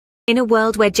In a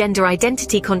world where gender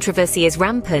identity controversy is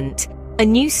rampant, a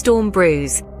new storm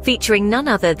brews, featuring none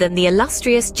other than the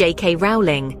illustrious J.K.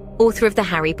 Rowling, author of the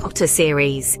Harry Potter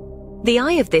series. The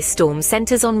eye of this storm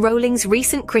centers on Rowling's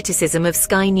recent criticism of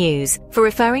Sky News for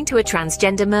referring to a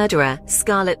transgender murderer,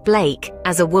 Scarlett Blake,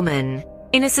 as a woman.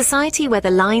 In a society where the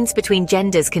lines between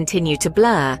genders continue to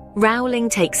blur, Rowling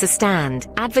takes a stand,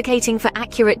 advocating for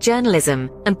accurate journalism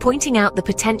and pointing out the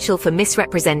potential for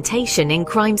misrepresentation in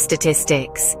crime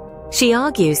statistics. She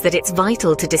argues that it's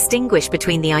vital to distinguish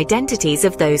between the identities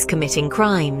of those committing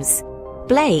crimes.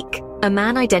 Blake, a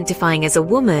man identifying as a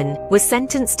woman, was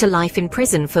sentenced to life in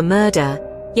prison for murder,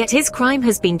 yet his crime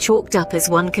has been chalked up as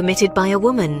one committed by a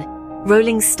woman.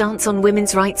 Rowling's stance on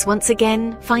women's rights once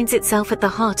again finds itself at the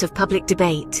heart of public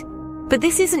debate. But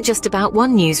this isn't just about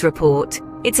one news report,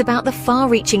 it's about the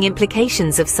far-reaching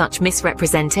implications of such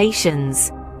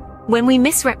misrepresentations. When we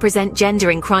misrepresent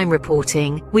gender in crime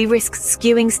reporting, we risk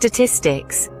skewing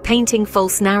statistics, painting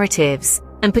false narratives,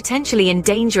 and potentially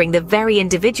endangering the very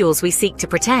individuals we seek to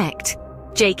protect.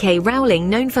 J.K. Rowling,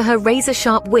 known for her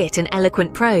razor-sharp wit and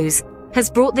eloquent prose, has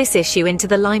brought this issue into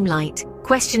the limelight,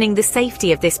 questioning the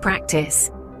safety of this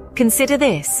practice. Consider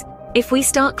this: if we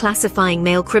start classifying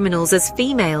male criminals as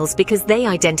females because they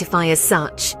identify as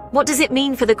such, what does it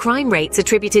mean for the crime rates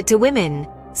attributed to women?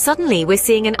 Suddenly we're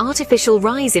seeing an artificial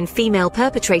rise in female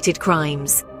perpetrated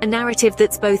crimes, a narrative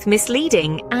that's both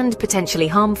misleading and potentially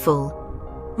harmful.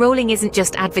 Rowling isn't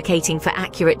just advocating for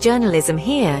accurate journalism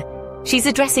here, she's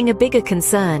addressing a bigger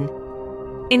concern.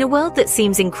 In a world that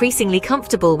seems increasingly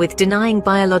comfortable with denying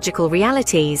biological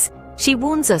realities, she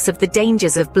warns us of the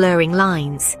dangers of blurring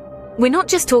lines. We're not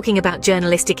just talking about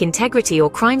journalistic integrity or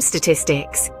crime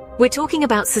statistics, we're talking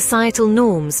about societal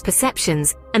norms,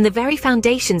 perceptions, and the very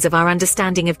foundations of our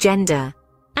understanding of gender.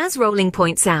 As Rowling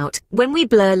points out, when we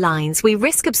blur lines, we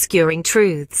risk obscuring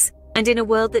truths. And in a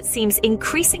world that seems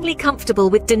increasingly comfortable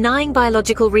with denying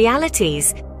biological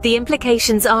realities, the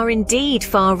implications are indeed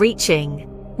far-reaching.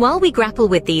 While we grapple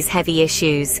with these heavy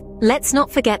issues, let's not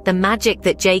forget the magic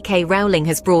that J.K. Rowling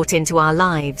has brought into our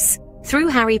lives. Through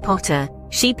Harry Potter,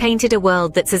 she painted a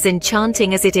world that's as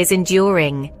enchanting as it is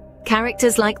enduring.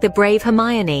 Characters like the brave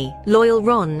Hermione, loyal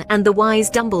Ron, and the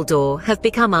wise Dumbledore have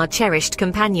become our cherished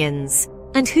companions.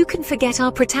 And who can forget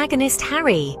our protagonist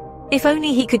Harry? If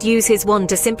only he could use his wand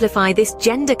to simplify this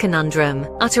gender conundrum,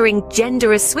 uttering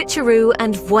gender a switcheroo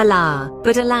and voila.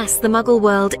 But alas, the Muggle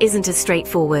world isn't as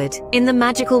straightforward. In the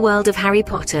magical world of Harry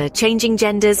Potter, changing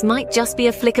genders might just be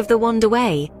a flick of the wand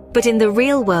away, but in the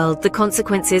real world, the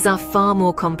consequences are far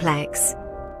more complex.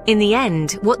 In the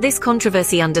end, what this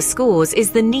controversy underscores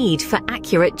is the need for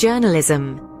accurate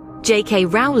journalism. J.K.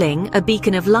 Rowling, a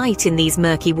beacon of light in these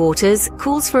murky waters,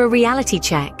 calls for a reality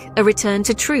check, a return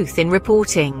to truth in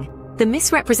reporting. The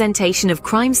misrepresentation of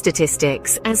crime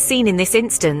statistics, as seen in this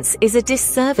instance, is a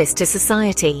disservice to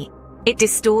society. It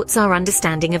distorts our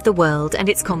understanding of the world and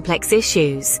its complex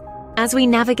issues. As we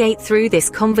navigate through this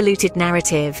convoluted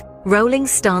narrative, Rowling's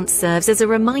stance serves as a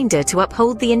reminder to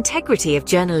uphold the integrity of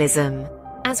journalism.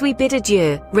 As we bid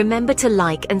adieu, remember to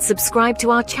like and subscribe to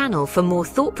our channel for more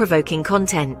thought-provoking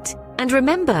content. And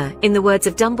remember, in the words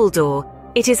of Dumbledore,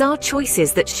 it is our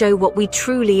choices that show what we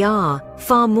truly are,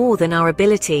 far more than our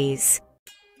abilities.